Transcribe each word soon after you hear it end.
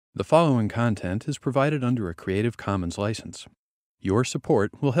The following content is provided under a Creative Commons license. Your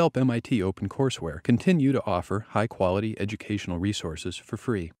support will help MIT OpenCourseware continue to offer high-quality educational resources for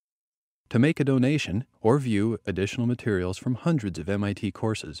free. To make a donation or view additional materials from hundreds of MIT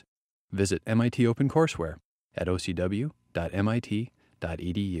courses, visit MIT OpenCourseware at ocw.mit.edu.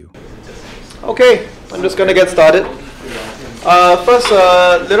 Okay, I'm just going to get started. First,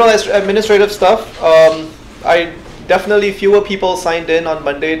 little administrative stuff. Definitely fewer people signed in on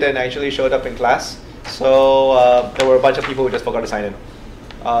Monday than actually showed up in class. So there were a bunch of people who just forgot to sign in.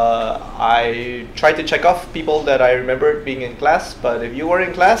 I tried to check off people that I remembered being in class, but if you were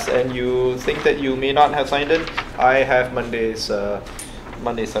in class and you think that you may not have signed in, I have Monday's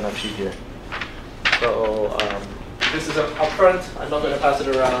sign-up sheet here. So this is up front. I'm not going to pass it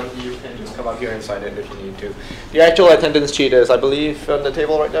around. You can just come up here and sign in if you need to. The actual attendance sheet is, I believe, on the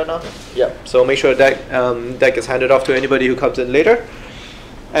table right there now. Yeah. So make sure that gets handed off to anybody who comes in later.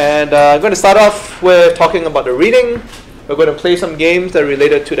 And I'm going to start off with talking about the reading. We're going to play some games that are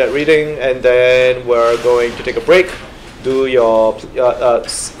related to that reading, and then we're going to take a break, do your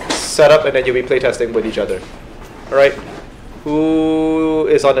setup, and then you'll be playtesting with each other. All right. Who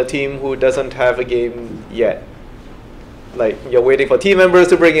is on the team who doesn't have a game yet? Like, you're waiting for team members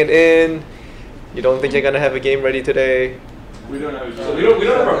to bring it in. You don't think you're gonna have a game ready today. We don't have we don't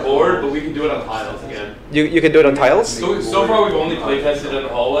have our board, but we can do it on tiles again. You can do it on tiles? So far we've only play tested in the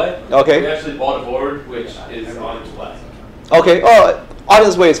hallway. Okay. We actually bought a board which is on its way. Okay. Oh, on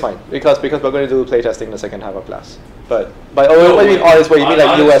its way is fine because we're going to do play testing in the second half of class. But what do you mean on its way? You mean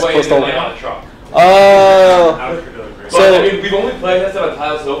like US postal? On a truck. Oh. So I mean, we've only play tested on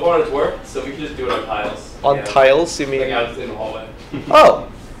tiles so far. It's worked, so we can just do it on tiles. On tiles, you mean? Like out in the hallway. Oh,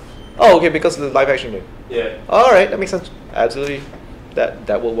 okay, because of the live action game. Yeah. All right, that makes sense. Absolutely,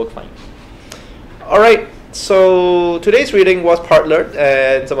 that will work fine. All right, so today's reading was part learned,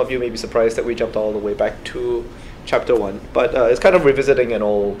 and some of you may be surprised that we jumped all the way back to chapter 1, but it's kind of revisiting an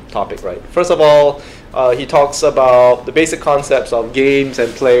old topic, right? First of all, he talks about the basic concepts of games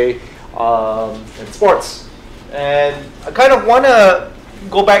and play and sports, and I kind of want to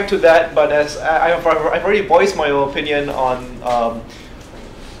go back to that, but as I've already voiced my opinion on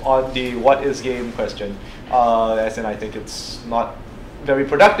the what is game question, as in I think it's not very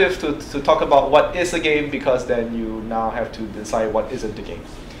productive to talk about what is a game because then you now have to decide what isn't a game.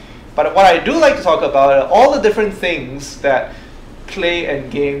 But what I do like to talk about are all the different things that play and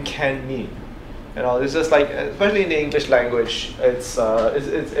game can mean. You know, it's just like, especially in the English language,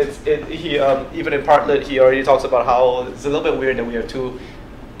 even in Partlet, he already talks about how it's a little bit weird that we have two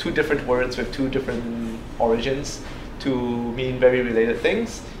different words with two different origins to mean very related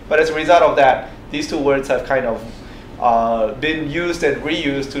things. But as a result of that, these two words have kind of been used and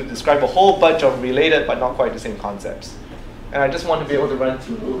reused to describe a whole bunch of related but not quite the same concepts. And I just want to be able to run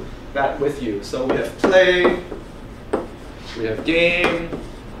through that with you. So we have play, we have game,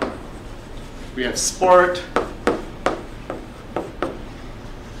 we have sport.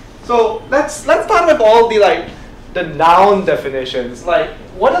 So let's start with all the noun definitions. Like,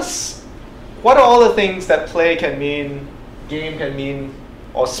 what are all the things that play can mean, game can mean,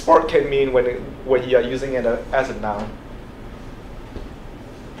 or sport can mean when you are using it as a noun?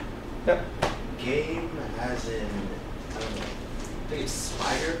 Yeah. Game as in, I don't know, I think it's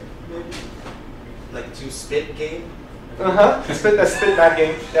spider, maybe? Like to spit game? Spit that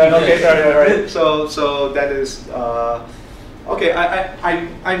game. Yeah, okay, right. So that is okay.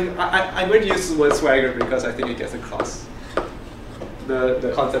 I'm going to use the word swagger because I think it gets across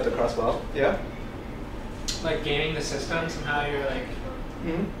the concept across well. Yeah. Like gaming the system somehow. You're like.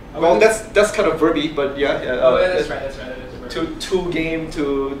 Mm-hmm. Well, that's kind of verby, but yeah. Oh, yeah, that's right. That is a verb. To game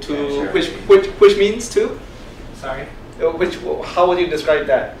to yeah, sure. which means to. Sorry. How would you describe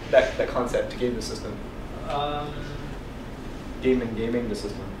that concept to game the system? Gaming the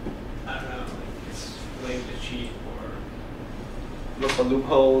system. I don't know. Like it's related to cheat or look for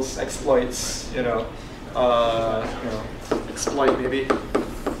loopholes, exploits. Exploit maybe.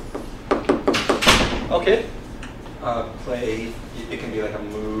 Okay. Play, it can be like a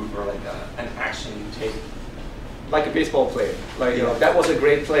move or like an action you take. Like a baseball play. Like, you know, that was a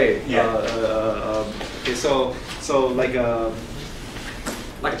great play. Yeah. Okay, so like a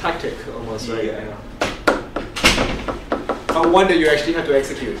tactic almost, right? Yeah. One that you actually have to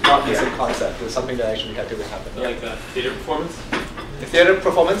execute, not the same concept. It's something that actually had to happen. Like a theater performance? A theater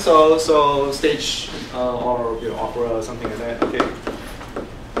performance, so stage or opera or something like that. Okay.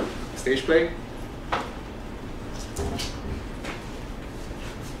 Stage play.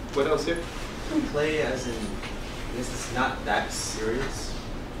 What else here? Play as in, this is not that serious.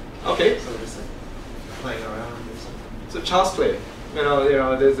 Okay. So just like playing around or something. So child's play.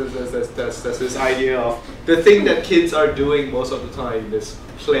 there's this idea of the thing that kids are doing most of the time is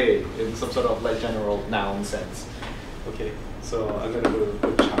play in some sort of like general noun sense. Okay, so I'm gonna go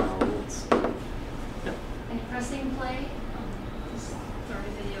to child's. Yeah. And pressing play, start a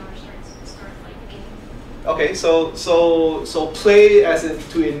video or start like a game. Okay, so play as in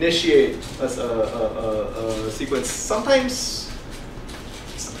to initiate as a sequence sometimes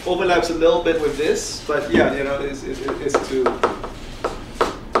overlaps a little bit with this, but yeah, is to.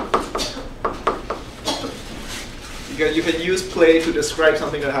 You can use play to describe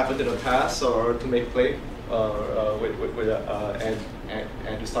something that happened in the past, or to make play, and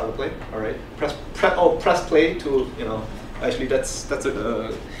to start a play. All right, press play to Actually, that's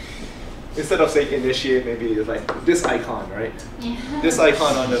instead of saying initiate, maybe it's like this icon, right? Yeah. This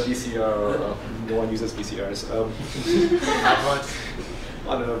icon on the VCR. No one uses VCRs.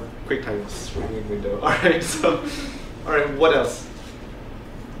 On a QuickTime streaming window. All right. All right. What else?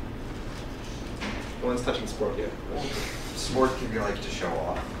 No one's touching sport yet. Sport can be like to show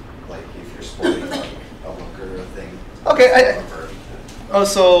off, like if you're sporting like a look or a thing. Okay.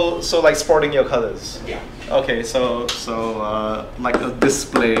 So like sporting your colors. Yeah. Okay. So like a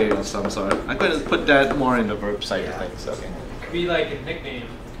display of some sort. I'm going to put that more in the verb side of things. Okay. Could be like a nickname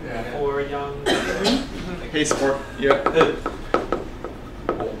for young. Hey sport. Yeah.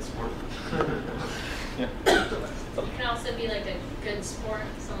 Old sport. Yeah. It can also be like a good sport,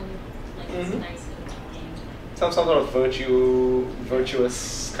 someone like it's nice and game. Some sort of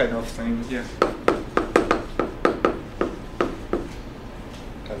virtuous kind of thing. Yeah.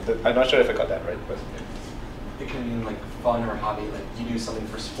 I'm not sure if I got that right, but It can mean like fun or hobby, like you do something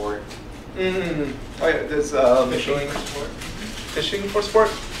for sport. Oh yeah, there's Fishing for sport. fishing for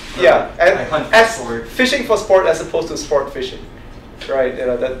sport. Yeah, and I hunt for as sport. fishing for sport as opposed to sport fishing, right?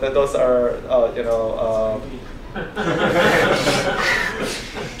 That those are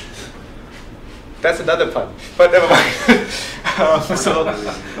that's another pun, but never mind.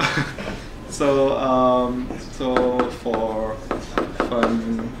 So for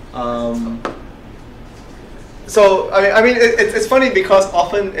fun. So I mean it's funny because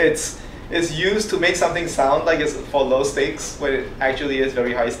often it's used to make something sound like it's for low stakes when it actually is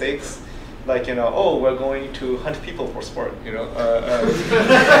very high stakes. Like oh, we're going to hunt people for sport.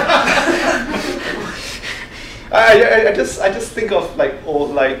 I just think of like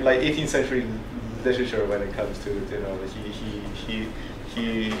old like 18th century literature when it comes to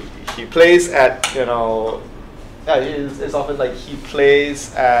he plays at it's often like he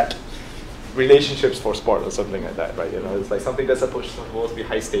plays at relationships for sport or something like that, right? It's like something that's supposed to be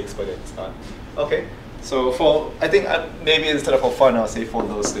high stakes, but it's not. Okay, so I think maybe instead of for fun, I'll say for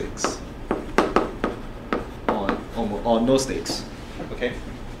low stakes or no stakes. Okay,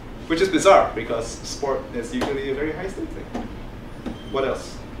 which is bizarre because sport is usually a very high stake thing. What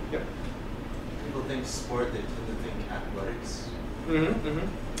else? Yeah. People think sport, they tend to think athletics.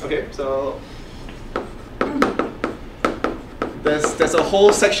 Okay, so there's a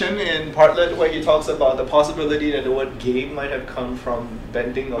whole section in Partlet where he talks about the possibility that the word game might have come from the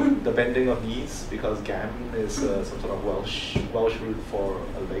bending of knees, because gam is some sort of Welsh root for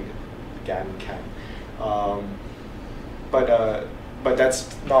a leg, gam can. But that's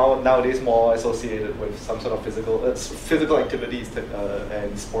nowadays more associated with some sort of physical activities that,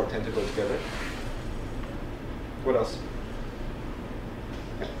 and sport tend to go together. What else?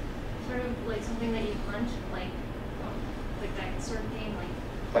 Sort of like something that you hunt, like that sort of game,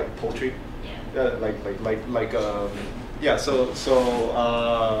 like poultry. Yeah. Yeah. So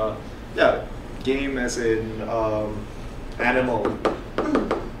yeah, game as in animal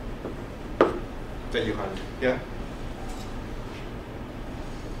that you hunt. Yeah.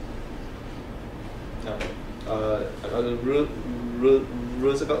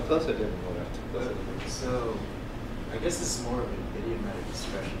 Roosevelt first. I didn't know that. So, I guess this is more of an idiomatic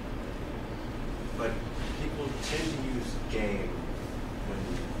expression. But people tend to use game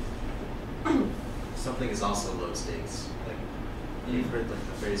when something is also low stakes. Like you've heard like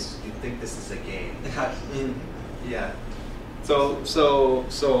the phrase, "You think this is a game?" Yeah. So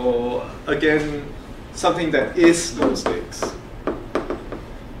again, something that is low stakes.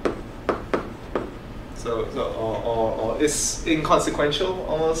 Or is inconsequential,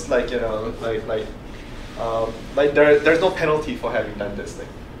 almost like like there's no penalty for having done this thing.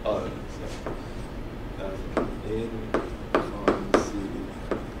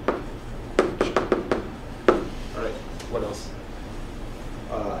 Alright, what else?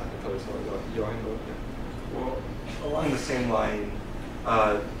 Well, along the same line,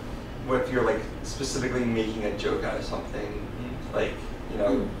 what if you're like specifically making a joke out of something, like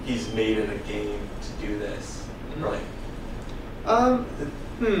he's made it a game to do this, or like I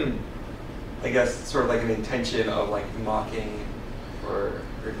guess sort of like an intention of like mocking or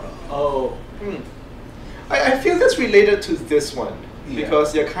Oh, I feel that's related to this one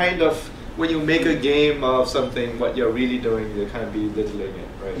because you're kind of when you make a game of something, what you're really doing, you're kind of belittling it,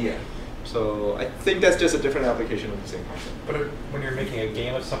 right? Yeah. So I think that's just a different application of the same concept. But when you're making a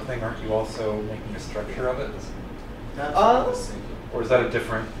game of something, aren't you also making a structure of it? That's what I was thinking. Or is that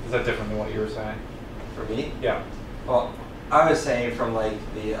different than what you were saying? For me? Yeah. Well, I was saying from like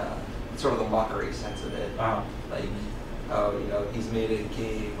the sort of the mockery sense of it. Uh-huh. Like, oh, you know, he's made a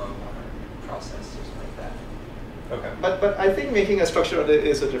game of our process or something like that. Okay. But I think making a structure of it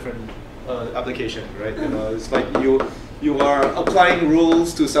is a different application, right? You know, it's like you are applying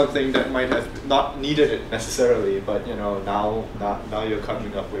rules to something that might have not needed it necessarily, but you know now you're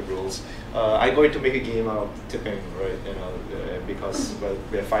coming up with rules. I'm going to make a game out of tipping, right? You know, because well,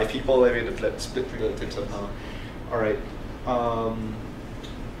 we have 5 people, and we have to split the tips somehow. All right.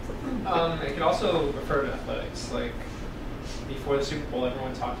 It could also refer to athletics. Like before the Super Bowl,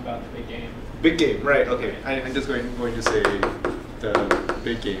 everyone talked about the big game. Big game, right? Okay. I'm just going to say the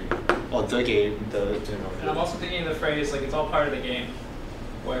big game or the game. And I'm also thinking of the phrase like it's all part of the game,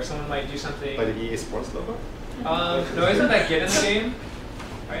 where someone might do something. By the EA Sports logo. No, isn't that get in the game?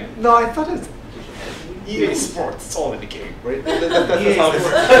 Right? No, I thought it's EA Sports. It's all in the game, right? That's how it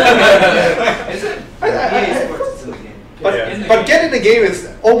works. Is it? EA Sports is in the game. But get in the game is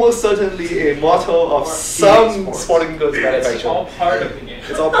almost certainly a motto of some sporting goods manufacturer. It's all part of the game.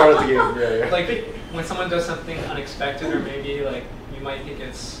 It's all part of the game. Yeah. Like when someone does something unexpected, or maybe like you might think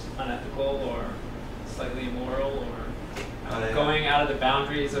it's unethical or slightly immoral, or going out of the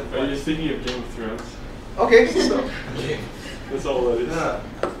boundaries of. Are you thinking of Game of Thrones? Okay, so That's all that is.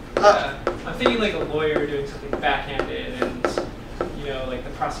 I'm thinking like a lawyer doing something backhanded, and you know, like the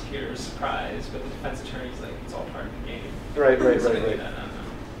prosecutor is surprised, but the defense attorney's like, it's all part of the game. Right. Something like that, I don't know.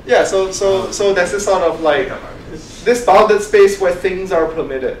 Yeah, so there's this sort of like this bounded space where things are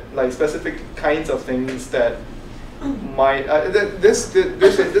permitted, like specific kinds of things that might. This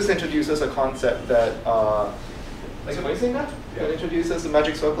introduces a concept that like am I saying that? Yeah. That introduces the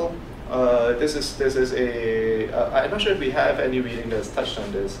magic circle. This is a. I'm not sure if we have any reading that's touched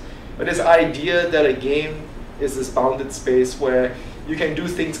on this, but this idea that a game is this bounded space where you can do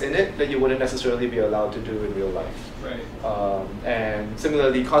things in it that you wouldn't necessarily be allowed to do in real life. Right. And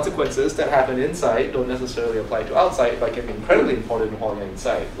similarly, consequences that happen inside don't necessarily apply to outside, but can be incredibly important while you're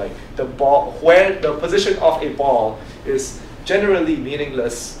inside. Like the ball, where the position of a ball is generally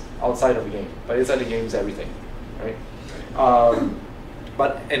meaningless outside of the game, but inside the game is everything, right?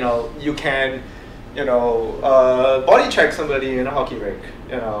 But you know, you can, body check somebody in a hockey rink,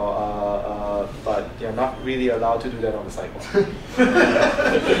 but you're not really allowed to do that on the sidewalk.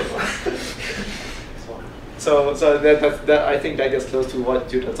 So that I think that gets close to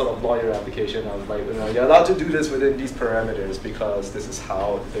the sort of lawyer application of like, you're allowed to do this within these parameters because this is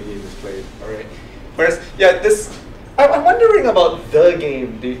how the game is played. All right. Whereas, I'm wondering about the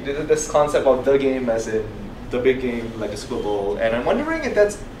game, this concept of the game as in the big game like the Super Bowl, and I'm wondering if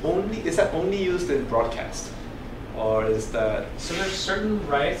is that only used in broadcast, or is that So there's certain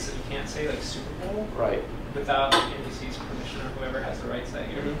rights that you can't say, like Super Bowl, right? without NBC's permission or whoever has the rights that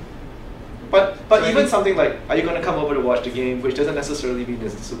year. Mm-hmm. But even something like, are you going to come over to watch the game, which doesn't necessarily mean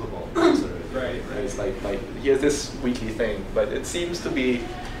it's the Super Bowl. Right. It's like here's this weekly thing, but it seems to be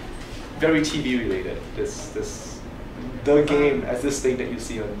very TV related. The game as this thing that you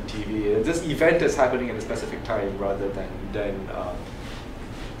see on TV. This event is happening at a specific time rather than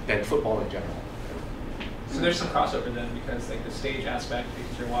football in general. So there's some crossover then, because like the stage aspect,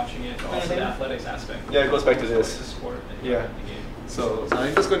 because you're watching it, but also the athletics aspect. Yeah, it goes back to this. It's a sport. And Yeah. the game. So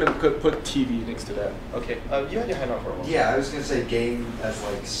I'm just going to put TV next to that. Okay. You had your hand up for a while. Yeah, I was gonna say game as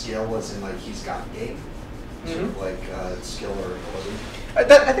like skill, as in like he's got game, sort of like skill or ability.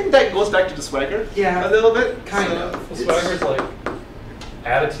 I think that goes back to the swagger. Yeah. A little bit. Kind of. Well, swagger's like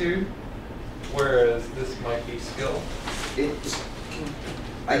attitude, whereas this might be skill.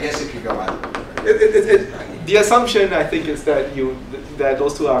 I guess it could go either way. The assumption I think is that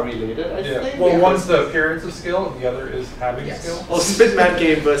those two are related. I think. Well, one's the appearance of skill, and the other is having skill. Oh, Spitman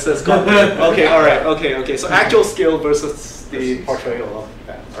game versus God game. Okay, all right, okay. So actual skill versus the portrayal of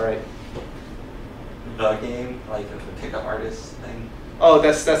that. All right. The game, like the pickup artist thing. Oh,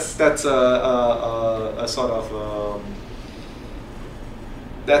 that's a sort of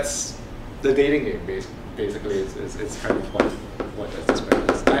that's the dating game basically. It's kind of what that's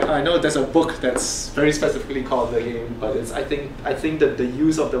described as. I know there's a book that's very specifically called The Game, but I think that the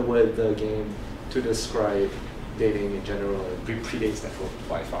use of the word The Game to describe dating in general predates that book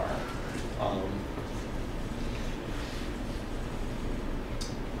by far.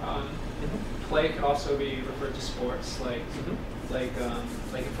 Play could also be referred to sports, like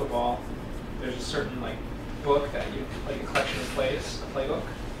in football. There's a certain like book that you like a collection of plays, a playbook.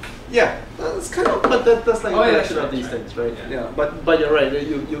 Yeah, that's kind of, but that's like a collection of these things, right? Yeah. But you're right.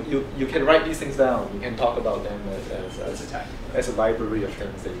 You can write these things down. You can talk about them as a library of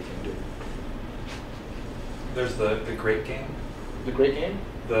things that you can do. There's the Great Game. The Great Game.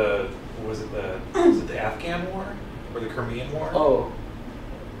 Was it the Afghan War or the Crimean War? Oh.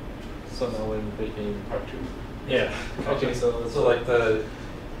 So now we're in the Great Game Part 2. Yeah. Okay, so like the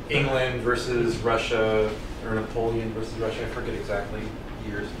England versus Russia or Napoleon versus Russia. I forget exactly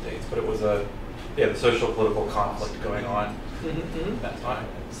years and dates, but it was the social political conflict going on at that time.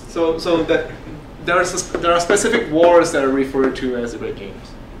 So that there are specific wars that are referred to as the Great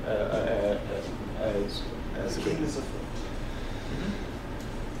Games, as the Great Games.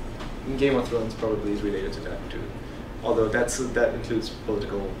 Game of Thrones probably is related to that too, although that includes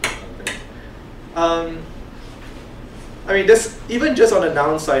political things. I mean, this even just on the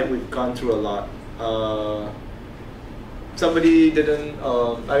downside, we've gone through a lot. Somebody didn't.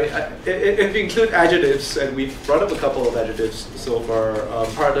 If we include adjectives, and we've brought up a couple of adjectives so far.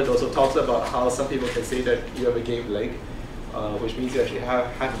 Parlet also talks about how some people can say that you have a game leg, which means you actually have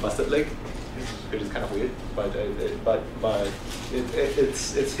a busted leg, which is kind of weird. But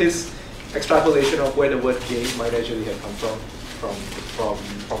it's his extrapolation of where the word game might actually have come from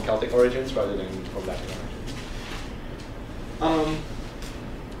Celtic origins rather than from Latin origins.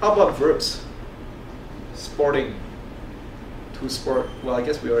 How about verbs? Sporting. To sport. Well, I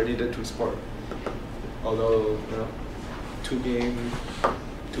guess we already did to sport. Although, to game,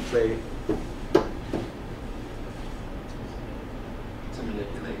 to play. To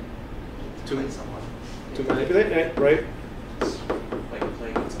manipulate. To play someone. To manipulate, right? Like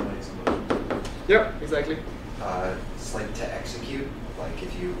playing with somebody's emotions. Yep, exactly. It's like to execute. Like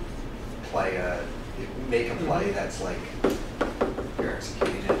if you make a play that's like you're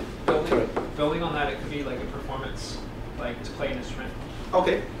executing it. Building on that, it could be like a performance, like to play an instrument.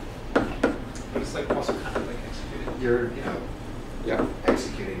 Okay. But it's like also kind of like executed. You're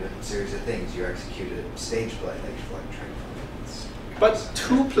executing a series of things. You executed stage play, like training. But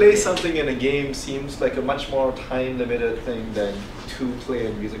to play something in a game seems like a much more time-limited thing than to play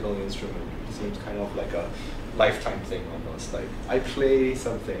a musical instrument. It seems kind of like a lifetime thing almost. Like I play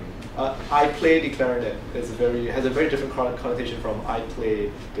something. I play the clarinet. Has a very different connotation from I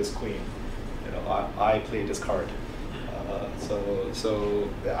play this queen. I play this card. So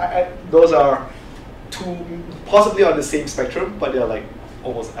those are two possibly on the same spectrum, but they're like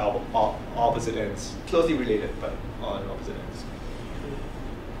almost opposite ends. Closely related, but on opposite ends.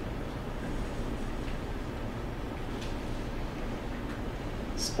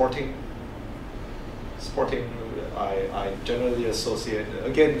 Sporting, I generally associate,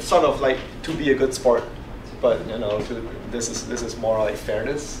 again, sort of like to be a good sport, but this is more like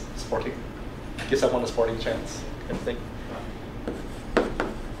fairness. Sporting, give someone a sporting chance, kind of thing.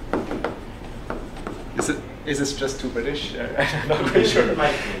 Is this just too British? I'm not quite sure. It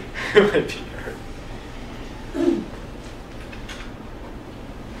might be. It might be.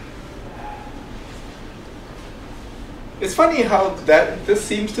 It's funny how this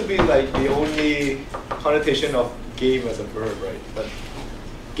seems to be like the only connotation of game as a verb, right? But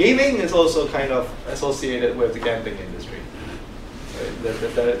gaming is also kind of associated with the gambling industry.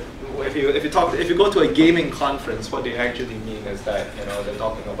 Right? If you go to a gaming conference, what they actually mean is that they're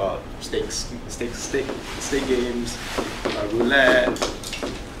talking about stake games, roulette.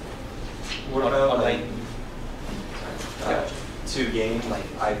 What about online? to game, like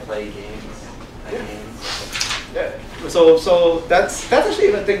I play games, I games? Yeah. So that's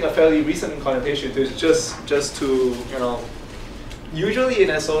actually I think a fairly recent connotation to just to usually in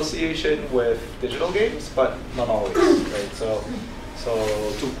association with digital games, but not always, right? So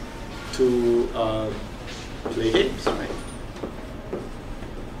to play games, right?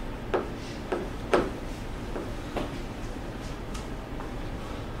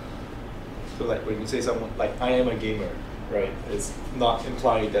 So like when you say someone like I am a gamer, right? It's not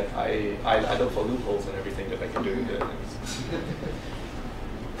implying that I look for loopholes and everything that I can do.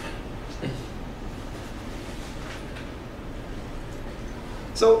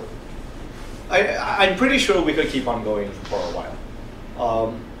 So I'm pretty sure we could keep on going for a while.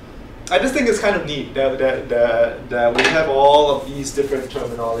 I just think it's kind of neat that we have all of these different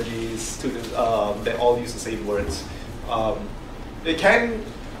terminologies that all use the same words.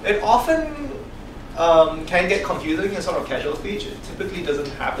 It often can get confusing in sort of casual speech. It typically it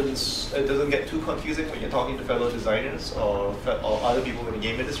doesn't get too confusing when you're talking to fellow designers or other people in the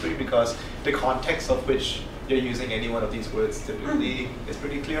game industry, because the context of which you're using any one of these words, typically it's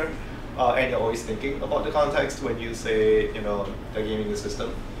pretty clear. And you're always thinking about the context when you say, you know, they're gaming the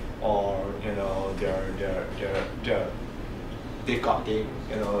system, or you know, they've got game,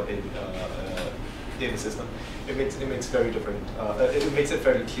 you know, in the system. It makes very different. It makes it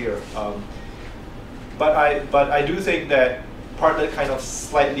very clear. But I do think that Partlet kind of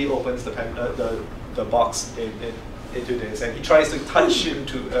slightly opens the box into this, and he tries to touch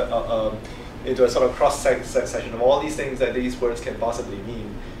into a sort of cross section of all these things that these words can possibly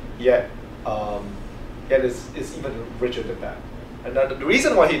mean. Yet it's even richer than that. And the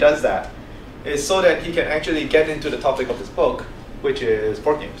reason why he does that is so that he can actually get into the topic of this book, which is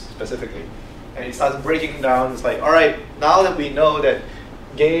board games specifically. And he starts breaking down. It's like, all right, now that we know that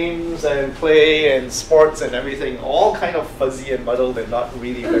games and play and sports and everything all kind of fuzzy and muddled and not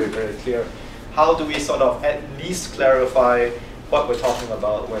really very, very clear, how do we sort of at least clarify what we're talking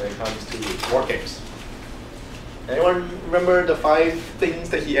about when it comes to board games? Anyone remember the 5 things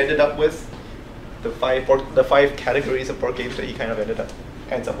that he ended up with? The five categories of board games that he kind of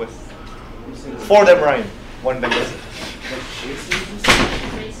ends up with? 4 of them rhyme. 1 of them doesn't.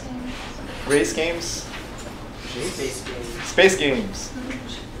 Race games? Space games.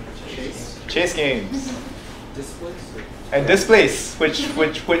 Chase games. And Displace,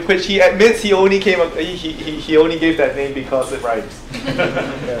 which he admits he only he only gave that name because it rhymes.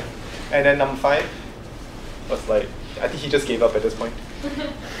 Yeah. And then number 5 was like, I think he just gave up at this point.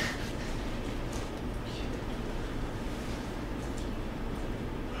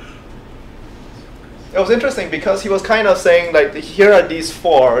 It was interesting because he was kind of saying, like, here are these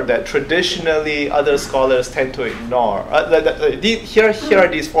 4 that traditionally other scholars tend to ignore. Here are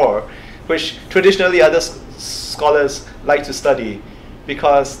these 4 which traditionally other scholars like to study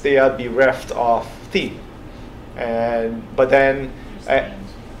because they are bereft of theme. But then,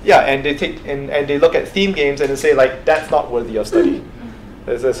 and they take and they look at theme games and they say, like, that's not worthy of study.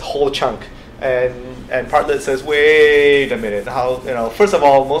 There's this whole chunk. And Partlet says, wait a minute, first of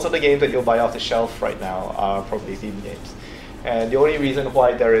all, most of the games that you'll buy off the shelf right now are probably theme games. And the only reason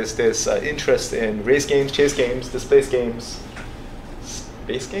why there is this interest in race games, chase games, displace games,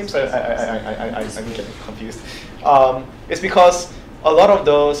 space games? I'm getting confused. It's because a lot of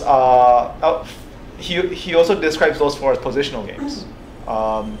those are, he also describes those 4 as positional games.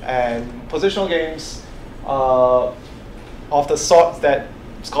 And positional games of the sort that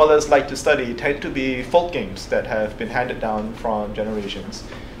scholars like to study tend to be folk games that have been handed down from generations.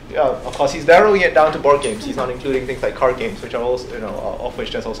 Of course, he's narrowing it down to board games. He's not including things like card games, which are also, of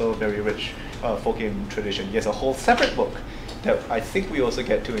which there's also a very rich folk game tradition. He has a whole separate book that I think we also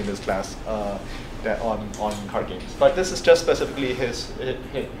get to in this class that on card games. But this is just specifically his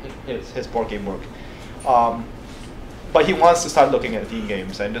board game work. But he wants to start looking at theme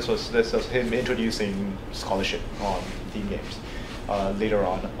games, and this was him introducing scholarship on theme games later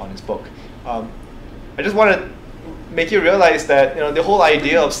on his book. I just want to make you realize that the whole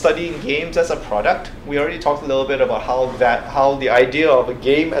idea of studying games as a product, we already talked a little bit about how the idea of a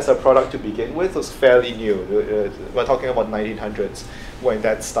game as a product to begin with was fairly new. We're talking about 1900s when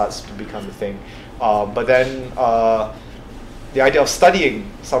that starts to become a thing. But then the idea of studying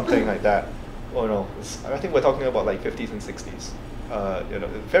something like that, I think we're talking about like 50s and 60s.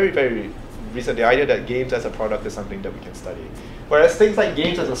 Very, very recent. The idea that games as a product is something that we can study. Whereas things like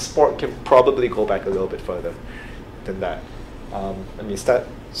games as a sport can probably go back a little bit further than that.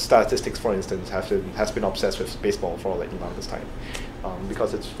 Statistics, for instance, has been obsessed with baseball for like the longest time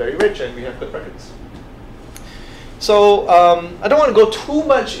because it's very rich and we have good records. So I don't want to go too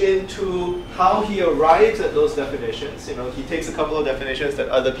much into how he arrives at those definitions. He takes a couple of definitions that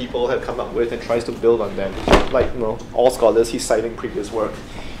other people have come up with and tries to build on them. Like all scholars, he's citing previous work.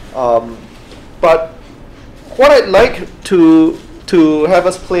 But what I'd like to have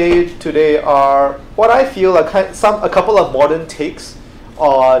us play today are what I feel are a couple of modern takes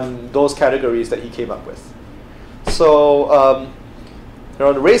on those categories that he came up with. So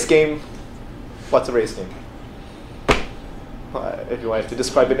the race game. What's a race game? If you want to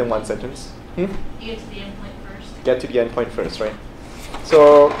describe it in one sentence. You get to the endpoint first. Get to the endpoint first, right?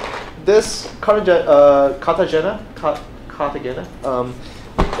 So this Cartagena.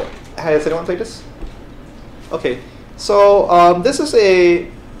 Has anyone played this? Okay. So this is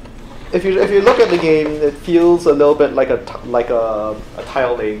if you look at the game, it feels a little bit like a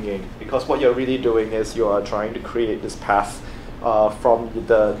tile laying game, because what you're really doing is you are trying to create this path from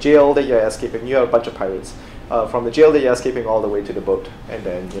the jail that you're escaping. You have a bunch of pirates. From the jail that you're escaping all the way to the boat, and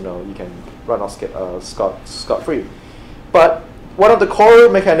then you can run off scot-free. But one of the core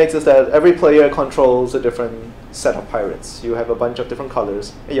mechanics is that every player controls a different set of pirates. You have a bunch of different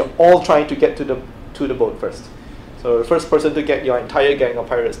colors, and you're all trying to get to the to the boat first. So the first person to get your entire gang of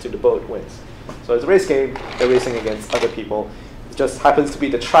pirates to the boat wins. So it's a race game. You're racing against other people. It just happens to be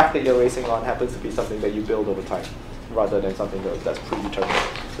the track that you're racing on happens to be something that you build over time, rather than something that's predetermined.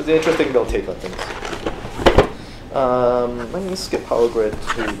 So it's an interesting little take on things. Let me skip Power Grid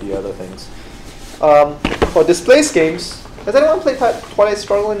to the other things. For displaced games, has anyone played Twilight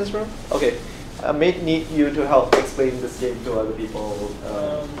Struggle in this room? Okay. I may need you to help explain this game to other people.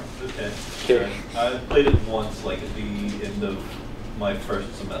 Okay. Sure. I played it once, like at the end of my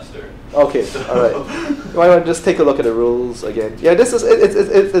first semester. Okay, all right. You might want to just take a look at the rules again. Yeah, this is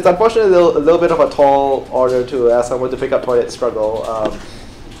it's unfortunately a little bit of a tall order to ask someone to pick up Twilight Struggle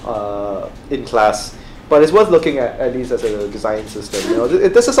in class, but it's worth looking at least as a design system. You know,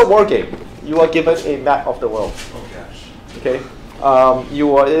 this is a war game. You are given a map of the world. Oh gosh. Okay.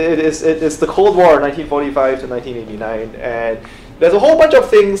 It is the Cold War, 1945 to 1989, and there's a whole bunch of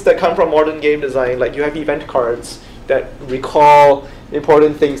things that come from modern game design. Like you have event cards that recall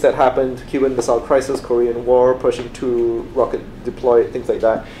important things that happened: Cuban Missile Crisis, Korean War, Pershing II, rocket deployed, things like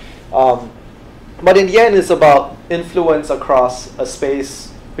that. But in the end, it's about influence across a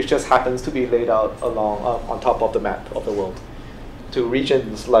space which just happens to be laid out along on top of the map of the world, to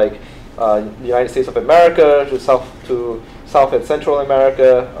regions like the United States of America, to South and Central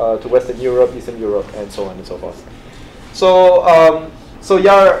America, to Western Europe, Eastern Europe, and so on and so forth. So, so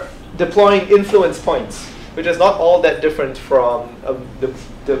you're deploying influence points, which is not all that different from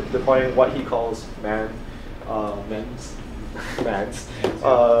deploying what he calls mans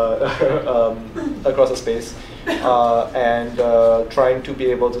across a space, and trying to be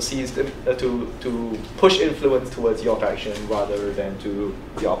able to seize to push influence towards your faction rather than to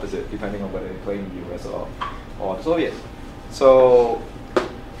the opposite, depending on whether you're playing the US or the Soviet. So,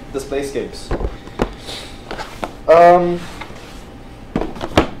 displaced games.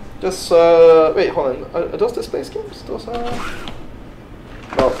 Wait, hold on. Are those displaced games? Those are.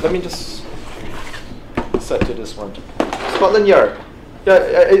 No, let me just set to this one. Scotland Yard.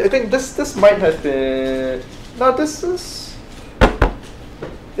 Yeah, I think this might have been. No, this was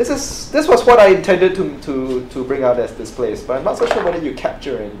what I intended to bring out as displaced, but I'm not so sure whether you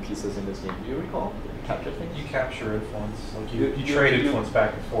capture any pieces in this game. Do you recall? You capture things? You capture influence. Like you trade influence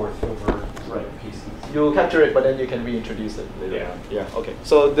back and forth over pieces. You'll capture it, but then you can reintroduce it later on. Yeah, okay.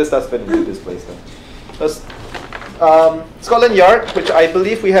 So this does fit into displaced then. Scotland Yard, which I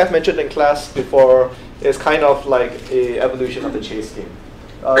believe we have mentioned in class before, is kind of like a evolution of the chase game.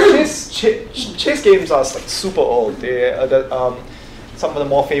 Chase games are like super old. Some of the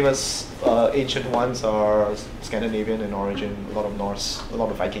more famous ancient ones are Scandinavian in origin, a lot of Norse, a lot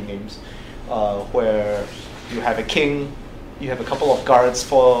of Viking games, where you have a king, you have a couple of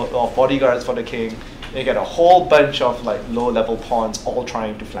guards or bodyguards for the king, and you get a whole bunch of like low-level pawns all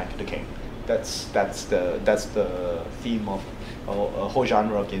trying to flank the king. That's the theme of a whole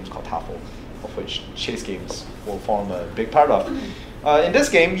genre of games called Tafel, of which chase games will form a big part of. In this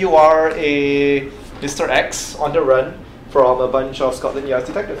game, you are a Mr. X on the run from a bunch of Scotland Yard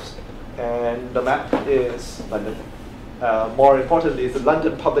detectives, and the map is London. More importantly, it's the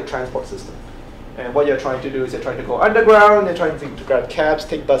London public transport system. And what you're trying to do is you're trying to go underground, you're trying to grab cabs,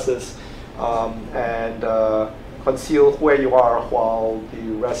 take buses, and conceal where you are while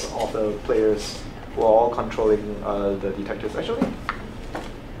the rest of the players who are all controlling the detectives. Actually,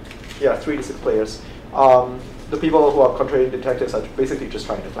 yeah, 3 to 6 players. The people who are controlling detectives are basically just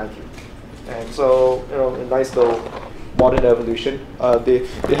trying to flank you. And so, you know, a nice little modern evolution. They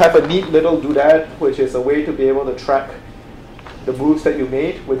have a neat little doodad, which is a way to be able to track the moves that you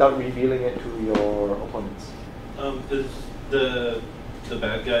made without revealing it to your opponents. Is the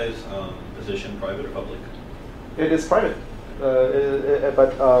bad guy's position private or public? It is private,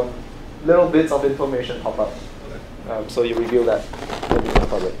 but little bits of information pop up. Okay. So you reveal that when it's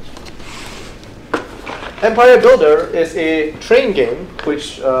public. Empire Builder is a train game,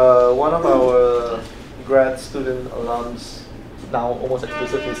 which one of our grad student alums now almost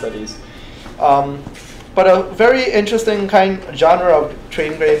exclusively studies. But a very interesting genre of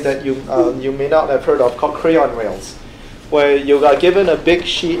train game that you may not have heard of, called Crayon Rails, where you are given a big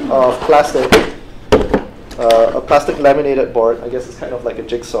sheet of plastic, a plastic laminated board. I guess it's kind of like a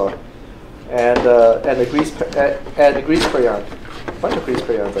jigsaw, and a grease crayon, a bunch of grease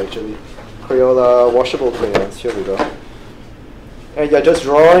crayons actually, Crayola washable crayons. Here we go. And you're just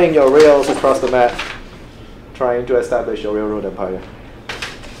drawing your rails across the map, trying to establish your railroad empire.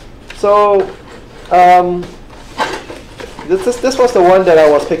 So. This was the one that I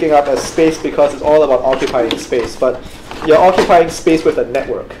was picking up as space because it's all about occupying space, but you're occupying space with a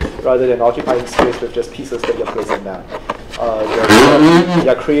network rather than occupying space with just pieces that you're placing down.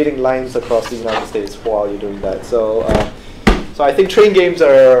 you're creating lines across the United States while you're doing that. So, so I think train games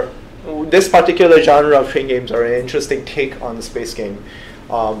are, this particular genre of train games are an interesting take on the space game.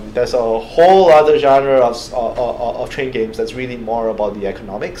 There's a whole other genre of train games that's really more about the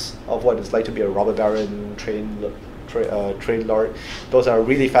economics of what it's like to be a robber baron train lord. Those are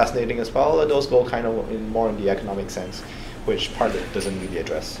really fascinating as well. And those go kind of more in the economic sense, which part of it doesn't really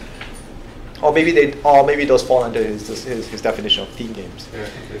address. Or maybe those fall under his definition of theme games. Yeah, I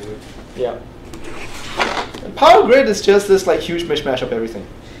think they would. Yeah. And Power Grid is just this like huge mishmash of everything.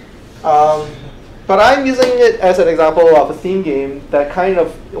 But I'm using it as an example of a theme game that kind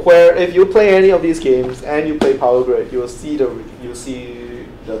of, where if you play any of these games and you play Power Grid, you'll see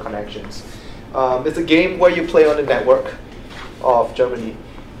the connections. It's a game where you play on the network of Germany,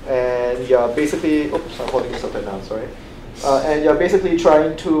 and you're basically, oops, I'm holding this up right now, sorry. And you're basically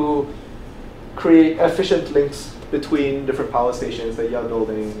trying to create efficient links between different power stations that you're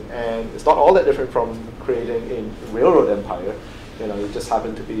building, and it's not all that different from creating a railroad empire. You know, you just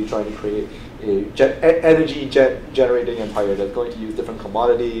happen to be trying to create a energy generating empire that's going to use different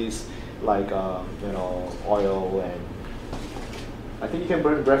commodities like you know, oil, and I think you can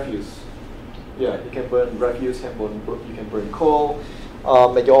burn refuse. Yeah, you can burn refuse. You can burn coal.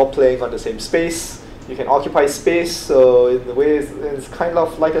 And you're all playing on the same space. You can occupy space. So in a way, it's kind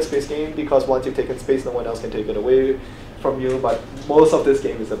of like a space game, because once you've taken space, no one else can take it away from you. But most of this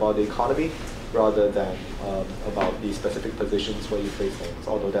game is about the economy, rather than about the specific positions where you place things,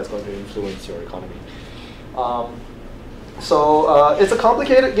 although that's going to influence your economy. So it's a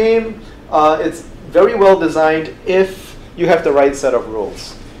complicated game. It's very well designed if you have the right set of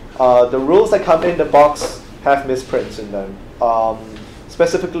rules. The rules that come in the box have misprints in them.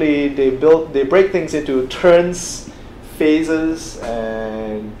 Specifically, they break things into turns, phases,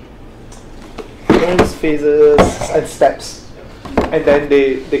 and steps. And then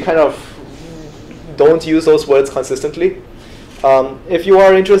they kind of don't use those words consistently. If you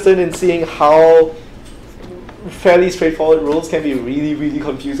are interested in seeing how fairly straightforward rules can be really, really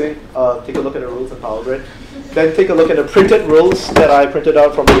confusing, take a look at the rules in Power Grid. Then take a look at the printed rules that I printed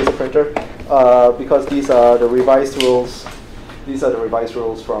out from the laser printer, because these are the revised rules. These are the revised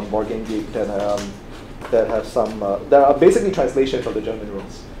rules from Board Game Geek that have some that are basically translations of the German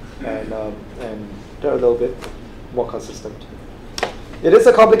rules, and they're a little bit more consistent. It is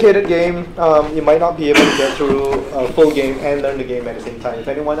a complicated game. You might not be able to get through a full game and learn the game at the same time. If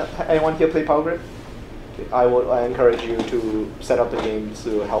anyone here play Power Grid, I encourage you to set up the games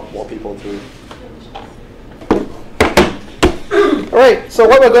to help more people through. All right. So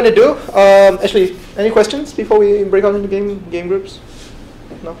what we're going to do? Actually, any questions before we break out into game groups?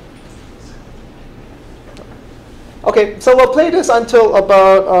 No. Okay. So we'll play this until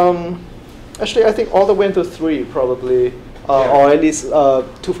about actually I think all the way into 3 probably. Or at least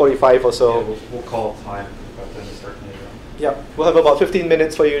 2:45 or so. Yeah, we'll call time about then to start later. Yeah, we'll have about 15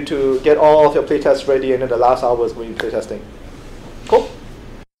 minutes for you to get all of your playtests ready, and then the last hour is going to be playtesting. Cool.